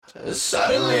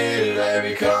Suddenly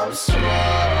they become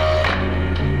small.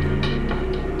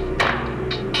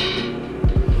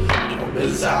 Don't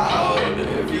miss out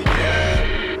if you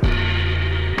can.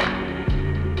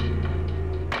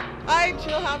 Hi,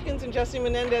 Jill Hopkins and Jesse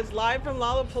Menendez, live from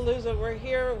Lollapalooza. We're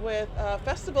here with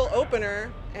festival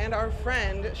opener and our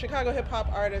friend, Chicago hip hop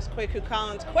artist Kwaku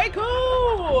Collins.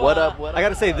 Kwaku! What up? What up? I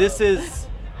gotta say, this is,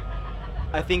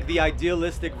 I think, the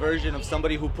idealistic version of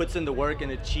somebody who puts in the work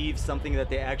and achieves something that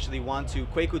they actually want to.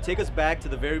 Kwaku, take us back to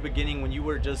the very beginning when you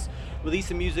were just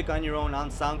releasing music on your own on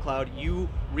SoundCloud. You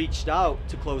reached out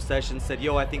to Closed Sessions, said,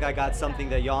 yo, I think I got something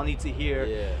that y'all need to hear.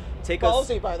 Yeah. Take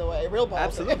Ballsy, us, by the way, real ballsy.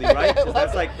 absolutely, right? 'Cause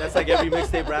that's like every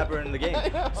mixtape rapper in the game.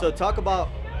 So talk about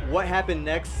what happened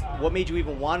next. What made you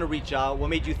even want to reach out? What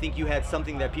made you think you had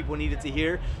something that people needed to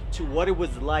hear? To what it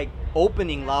was like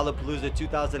opening Lollapalooza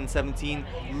 2017,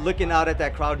 looking out at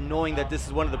that crowd, knowing that this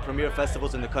is one of the premier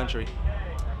festivals in the country.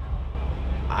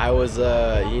 I was,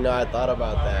 I thought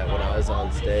about that when I was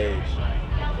on stage.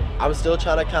 I was still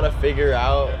trying to kind of figure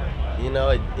out,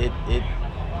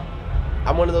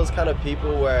 I'm one of those kind of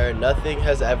people where nothing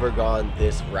has ever gone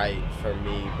this right for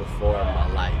me before in my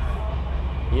life.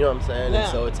 You know what I'm saying?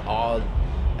 Yeah. And so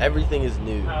everything is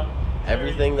new.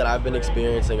 Everything that I've been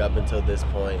experiencing up until this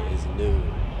point is new.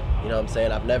 You know what I'm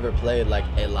saying? I've never played like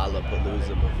a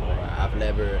Lollapalooza before. I've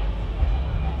never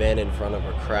been in front of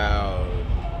a crowd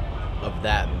of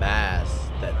that mass,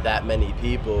 that many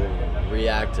people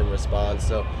react and respond.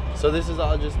 So this is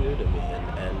all just new to me,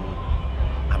 and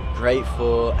I'm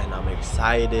grateful, and I'm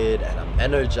excited, and I'm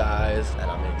energized, and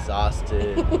I'm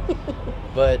exhausted.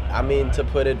 But I mean, to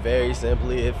put it very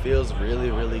simply, it feels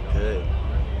really, really good,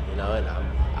 and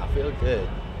I feel good.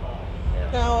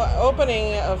 Yeah. Now,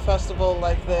 opening a festival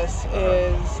like this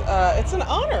is, it's an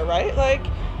honor, right? Like,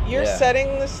 you're Yeah.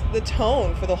 setting the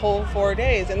tone for the whole 4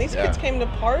 days, and these kids Yeah. came to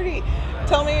party.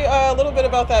 Tell me a little bit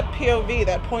about that POV,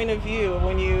 that point of view,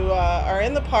 when you are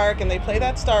in the park and they play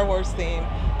that Star Wars theme,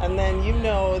 and then you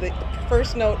know that the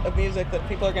first note of music that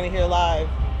people are going to hear live,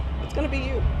 it's going to be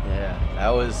you. Yeah, that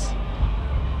was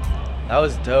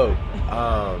dope.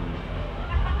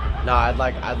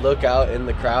 I'd look out in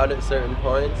the crowd at certain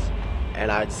points,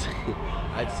 and I'd see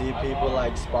people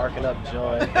like sparking up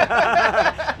joints.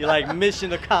 You're like,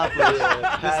 mission accomplished. This is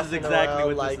Passing exactly around,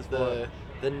 what like this is for.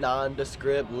 the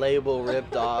nondescript label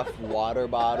ripped off water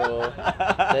bottle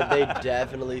that they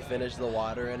definitely finished the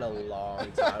water in a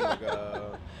long time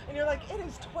ago. And you're like, it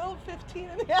is 12:15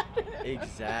 in the afternoon.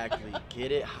 Exactly.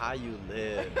 Get it how you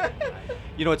live.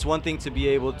 You know, it's one thing to be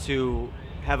able to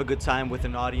have a good time with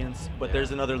an audience, but Yeah.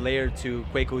 there's another layer to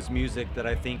Kwaku's music that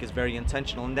I think is very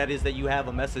intentional, and that is that you have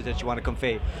a message that you want to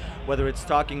convey. Whether it's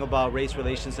talking about race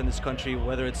relations in this country,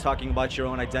 whether it's talking about your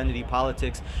own identity,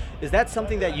 politics, is that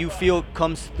something that you feel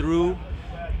comes through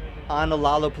on a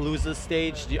Lollapalooza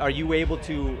stage? Are you able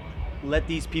to let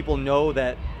these people know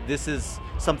that this is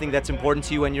something that's important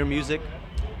to you and your music?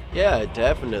 Yeah,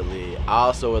 definitely. I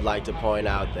also would like to point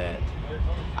out that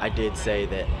I did say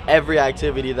that every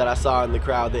activity that I saw in the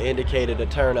crowd that indicated a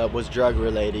turn up was drug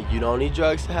related. You don't need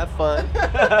drugs to have fun.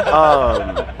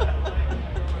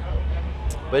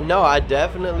 But no, I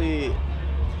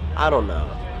don't know.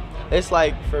 It's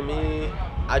like, for me,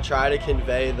 I try to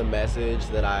convey the message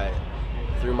that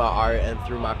through my art and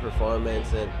through my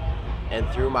performance and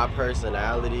through my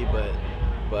personality,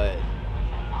 but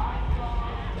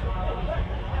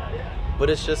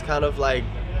it's just kind of like,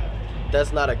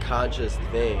 that's not a conscious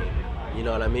thing. You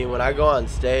know what I mean? When I go on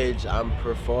stage, I'm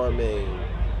performing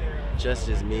just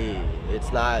as me.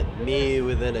 It's not me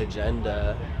with an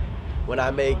agenda. When I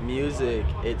make music,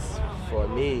 it's for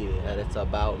me, and it's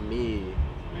about me.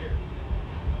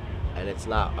 And it's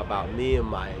not about me and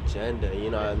my agenda, you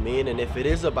know what I mean? And if it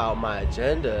is about my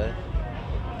agenda,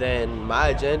 then my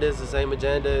agenda is the same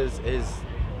agenda as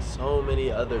so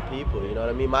many other people, you know what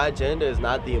I mean? My agenda is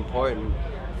not the important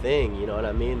thing, you know what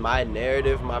I mean? My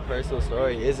narrative, my personal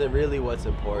story isn't really what's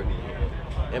important here,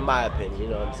 in my opinion, you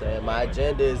know what I'm saying? My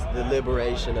agenda is the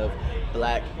liberation of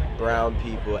black, brown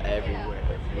people everywhere.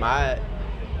 My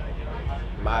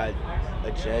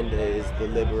agenda is the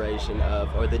liberation of,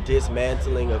 or the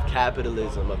dismantling of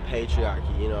capitalism, of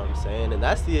patriarchy, you know what I'm saying? And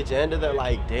that's the agenda that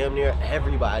like damn near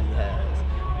everybody has.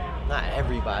 Not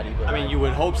everybody, but I mean, you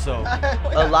would hope so.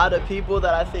 a lot of people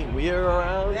that I think we're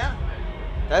around. Yeah.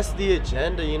 That's the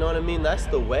agenda, you know what I mean? That's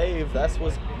the wave. That's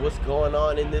what's going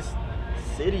on in this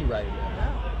city right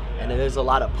now. And there's a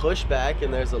lot of pushback,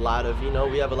 and there's a lot of,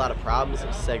 we have a lot of problems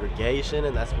with segregation,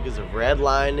 and that's because of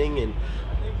redlining, and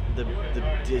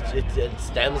it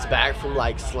stems back from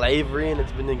like slavery, and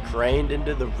it's been ingrained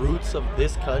into the roots of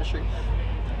this country.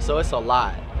 So it's a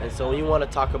lot. And so when you want to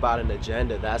talk about an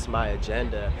agenda, that's my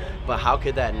agenda. But how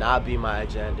could that not be my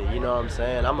agenda? You know what I'm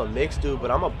saying? I'm a mixed dude,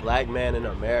 but I'm a black man in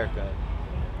America.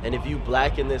 And if you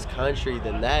black in this country,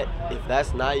 then if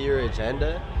that's not your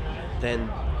agenda,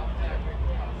 then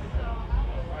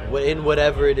in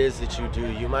whatever it is that you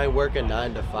do, you might work a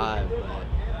 9 to 5, but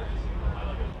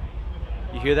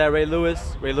You hear that, Ray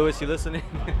Lewis? Ray Lewis, you listening?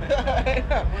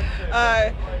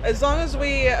 As long as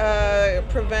we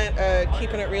prevent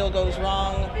keeping it real goes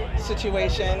wrong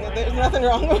situation, there's nothing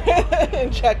wrong with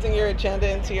injecting your agenda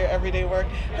into your everyday work.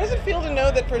 How does it feel to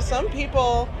know that for some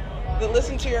people that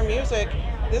listen to your music,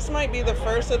 this might be the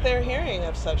first that they're hearing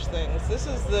of such things? This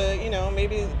is the,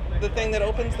 maybe the thing that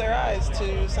opens their eyes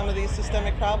to some of these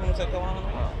systemic problems that go on in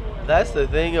the world. that's the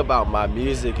thing about my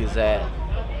music, is that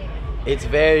it's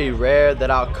very rare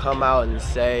that I'll come out and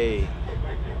say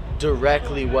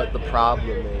directly what the problem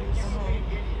is.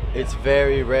 It's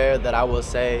very rare that I will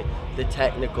say the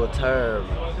technical term,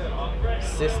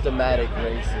 systematic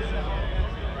racism,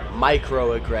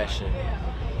 microaggression.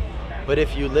 But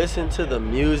if you listen to the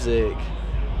music,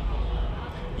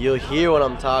 you'll hear what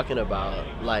I'm talking about.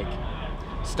 Like,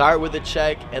 start with the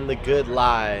check and the good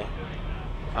lie.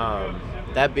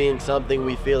 That being something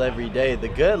we feel every day. The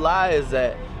good lie is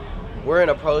that we're in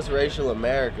a post-racial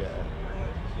America.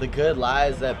 The good lie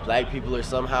is that black people are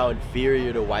somehow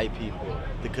inferior to white people.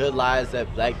 The good lie is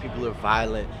that black people are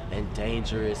violent and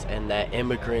dangerous, and that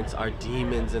immigrants are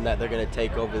demons and that they're gonna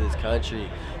take over this country.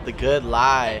 The good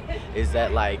lie is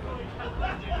that,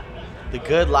 the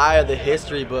good lie are the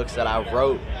history books that I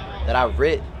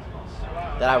read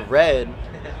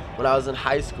when I was in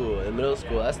high school and middle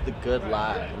school. That's the good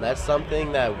lie. And that's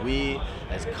something that we,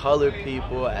 as colored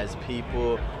people, as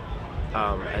people,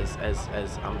 as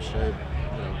I'm sure,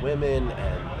 women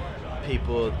and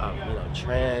people,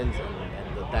 trans and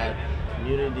that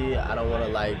community. I don't want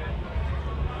to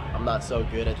I'm not so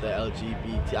good at the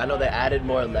LGBT. I know they added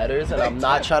more letters, and I'm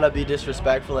not trying to be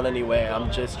disrespectful in any way.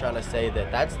 I'm just trying to say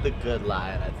that that's the good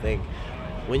lie. And I think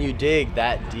when you dig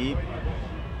that deep,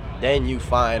 then you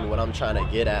find what I'm trying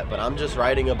to get at. But I'm just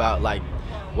writing about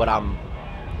what I'm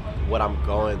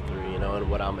going through,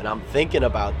 and I'm thinking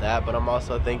about that, but I'm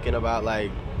also thinking about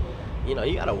you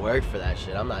gotta work for that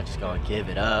shit. I'm not just gonna give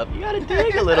it up. You gotta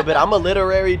dig a little bit. I'm a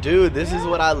literary dude. This is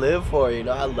what I live for,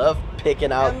 I love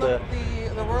picking out and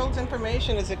the world's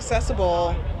information is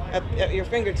accessible at your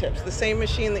fingertips. The same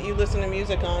machine that you listen to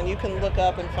music on, you can look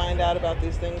up and find out about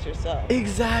these things yourself.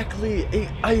 Exactly. He's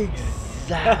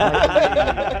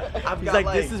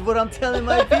like, this is what I'm telling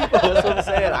my people. That's what I'm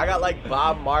saying. I got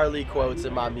Bob Marley quotes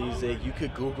in my music. You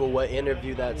could Google what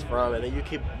interview that's from, and then you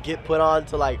could get put on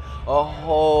to a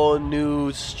whole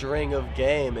new string of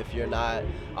game if you're not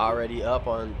already up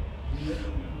on.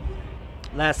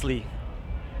 Lastly,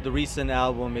 the recent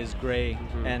album is Gray,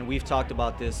 and we've talked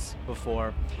about this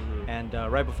before. And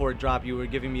right before it dropped, you were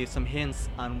giving me some hints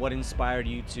on what inspired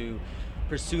you to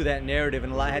pursue that narrative,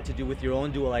 and a lot had to do with your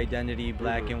own dual identity,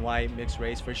 black and white, mixed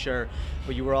race for sure.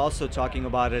 But you were also talking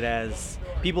about it as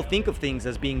people think of things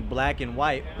as being black and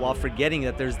white while forgetting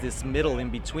that there's this middle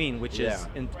in between, which is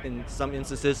in some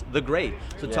instances the gray.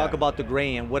 So talk about the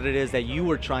gray and what it is that you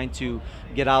were trying to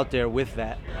get out there with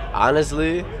that.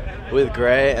 Honestly, with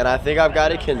Gray, and I think I've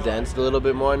got it condensed a little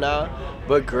bit more now,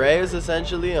 but Gray is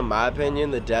essentially, in my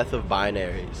opinion, the death of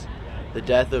binaries. The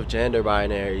death of gender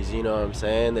binaries, you know what I'm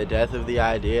saying? The death of the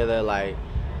idea that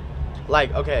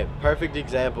okay, perfect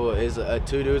example is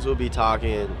two dudes will be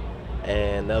talking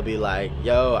and they'll be like,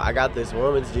 yo, I got this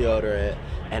woman's deodorant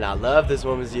and I love this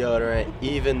woman's deodorant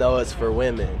even though it's for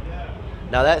women.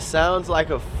 Now that sounds like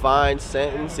a fine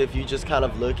sentence if you just kind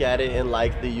of look at it in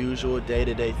the usual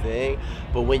day-to-day thing,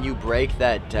 but when you break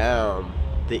that down,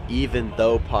 the even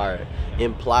though part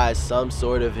implies some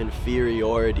sort of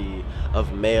inferiority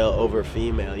of male over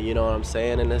female, you know what I'm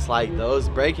saying? And it's those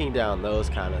breaking down those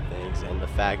kind of things, and the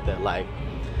fact that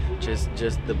just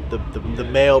the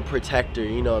male protector,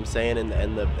 you know what I'm saying,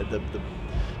 and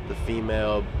the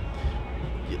female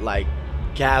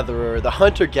gatherer, the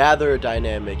hunter-gatherer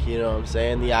dynamic, you know what I'm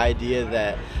saying? The idea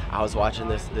that I was watching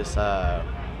this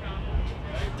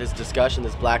discussion,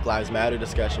 this Black Lives Matter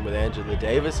discussion with Angela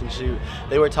Davis, and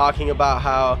they were talking about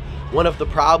how one of the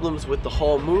problems with the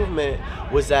whole movement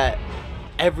was that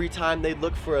every time they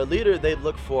look for a leader, they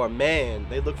look for a man.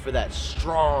 They look for that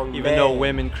strong even man. Though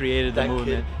women created the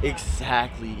movement.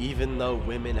 Exactly. Even though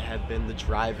women have been the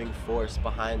driving force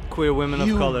behind queer women of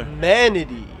color.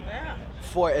 Humanity.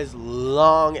 For as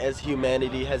long as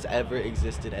humanity has ever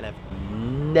existed, and have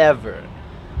never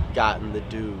gotten the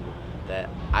due that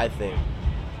I think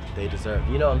they deserve.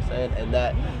 You know what I'm saying? And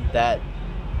that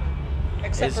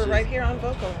except for right here on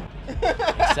Vocal.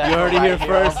 Except You heard it for here on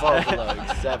first. Vocalo,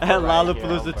 except At for right here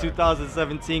Lollapalooza on Vocalo.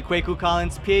 2017, Kwaku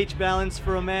Collins, pH balance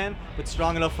for a man, but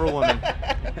strong enough for a woman.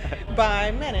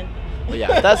 By Menon. But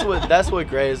yeah, that's what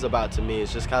Gray is about to me.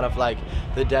 It's just kind of like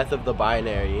the death of the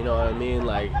binary. You know what I mean?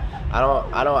 Like, I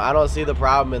don't see the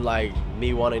problem in like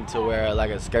me wanting to wear like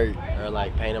a skirt or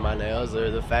like painting my nails, or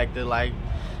the fact that like,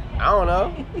 I don't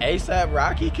know, ASAP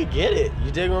Rocky could get it.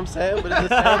 You dig what I'm saying? But at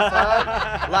the same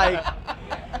time, like,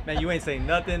 Man, you ain't saying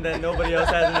nothing that nobody else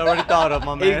hasn't already thought of,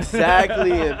 my man.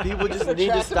 exactly, and people just The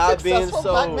need to trap of stop being successful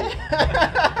so.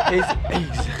 black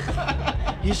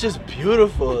men. He's just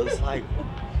beautiful. It's like.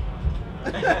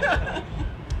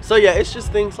 So yeah, it's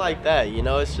just things like that, you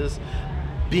know. It's just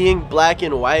being black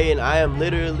and white, and I am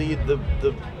literally the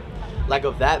like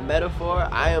of that metaphor.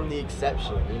 I am the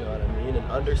exception, you know what I mean?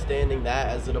 And understanding that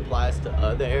as it applies to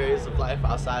other areas of life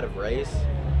outside of race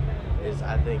is,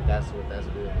 I think that's what that's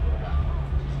really about.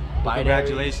 Well,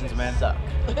 congratulations, man. Suck.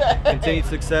 Continued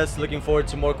success. Looking forward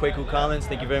to more Kwaku Collins.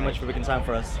 Thank you very much for making time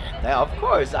for us. Now, of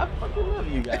course, I fucking love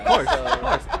you guys. Of course, of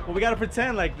course. Well, we gotta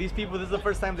pretend like these people. This is the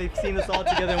first time they've seen us all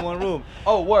together in one room.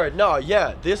 Oh, word. No,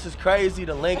 yeah. This is crazy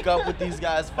to link up with these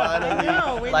guys finally.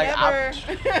 No, we like,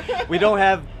 never. We don't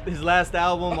have his last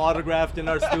album autographed in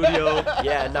our studio.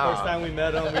 Yeah, nah. First time we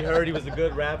met him, we heard he was a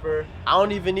good rapper. I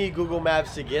don't even need Google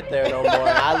Maps to get there no more.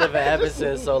 I live in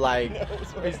Evanston, so like,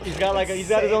 He's got like he's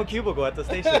got his own cubicle at the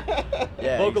station.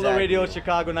 yeah. Vocalo exactly. Radio,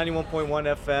 Chicago 91.1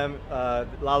 FM,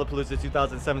 Lollapalooza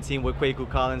 2017 with Kwaku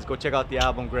Collins. Go check out the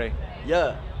album, Gray.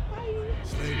 Yeah.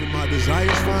 Slave to my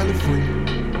desires, finally free.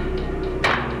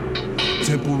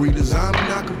 Temporary design, but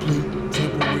not complete.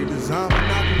 Temporary design, but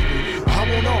not complete.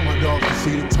 I want all my dogs to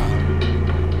see the top.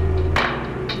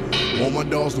 Want my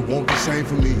dogs to want the same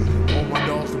for me. Want my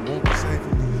dogs to want the same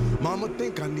for me. Mama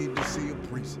think I need to see a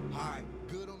priest. Hi.